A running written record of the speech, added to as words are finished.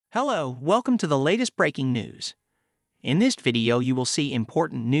Hello, welcome to the latest breaking news. In this video, you will see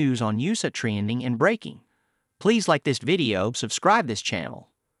important news on USA trending and breaking. Please like this video, subscribe this channel.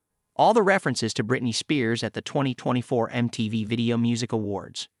 All the references to Britney Spears at the 2024 MTV Video Music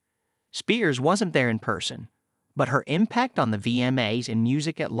Awards. Spears wasn't there in person, but her impact on the VMAs and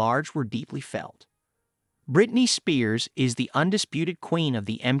music at large were deeply felt. Britney Spears is the undisputed queen of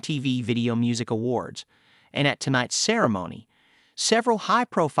the MTV Video Music Awards, and at tonight's ceremony, several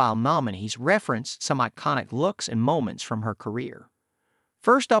high-profile nominees referenced some iconic looks and moments from her career.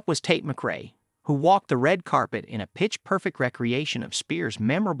 First up was Tate McRae, who walked the red carpet in a pitch-perfect recreation of Spears'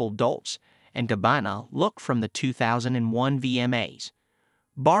 memorable Dolce and Gabana look from the 2001 VMAs.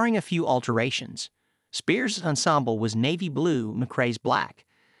 Barring a few alterations, Spears' ensemble was navy blue, McRae's black.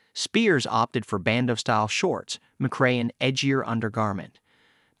 Spears opted for bando-style shorts, McRae an edgier undergarment.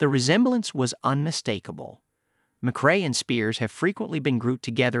 The resemblance was unmistakable. McRae and Spears have frequently been grouped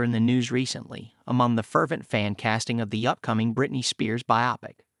together in the news recently, among the fervent fan casting of the upcoming Britney Spears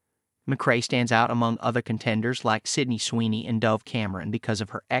biopic. McRae stands out among other contenders like Sydney Sweeney and Dove Cameron because of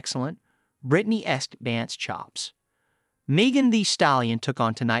her excellent, Britney-esque dance chops. Megan Thee Stallion took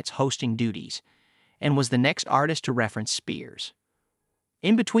on tonight's hosting duties and was the next artist to reference Spears.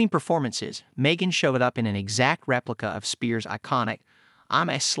 In between performances, Megan showed up in an exact replica of Spears' iconic I'm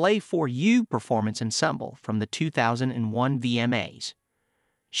a Slave for You performance ensemble from the 2001 VMAs.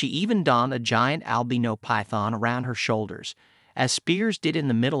 She even donned a giant albino python around her shoulders, as Spears did in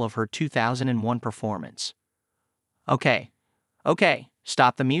the middle of her 2001 performance. Okay,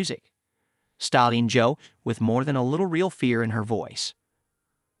 stop the music. Stallion Joe, with more than a little real fear in her voice.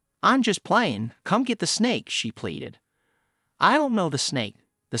 I'm just playing, come get the snake, she pleaded. I don't know the snake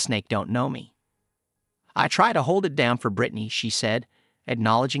don't know me. I try to hold it down for Britney, she said,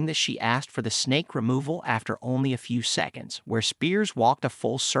 acknowledging that she asked for the snake removal after only a few seconds, where Spears walked a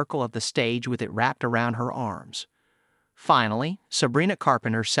full circle of the stage with it wrapped around her arms. Finally, Sabrina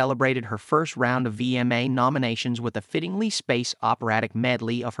Carpenter celebrated her first round of VMA nominations with a fittingly space operatic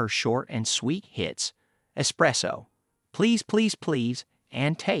medley of her short and sweet hits, Espresso, Please, Please, Please,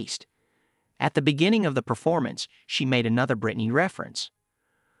 and Taste. At the beginning of the performance, she made another Britney reference.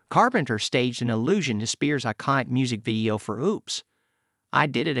 Carpenter staged an allusion to Spears' iconic music video for Oops. I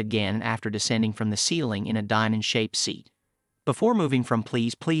Did It Again after descending from the ceiling in a diamond-shaped seat. Before moving from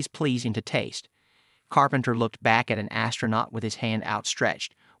Please, Please, Please into Taste, Carpenter looked back at an astronaut with his hand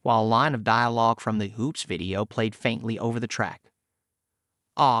outstretched, while a line of dialogue from the Oops video played faintly over the track.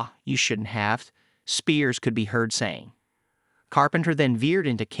 "Aw, you shouldn't have," Spears could be heard saying. Carpenter then veered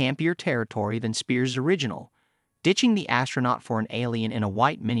into campier territory than Spears' original, ditching the astronaut for an alien in a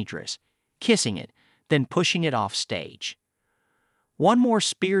white mini-dress, kissing it, then pushing it off stage. One more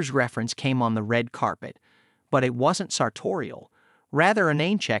Spears reference came on the red carpet, but it wasn't sartorial, rather a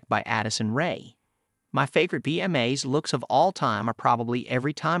name check by Addison Rae. My favorite VMAs looks of all time are probably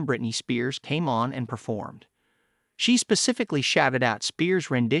every time Britney Spears came on and performed. She specifically shouted out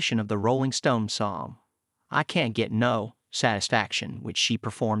Spears' rendition of the Rolling Stones song, I Can't Get No Satisfaction, which she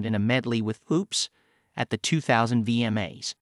performed in a medley with Oops at the 2000 VMAs.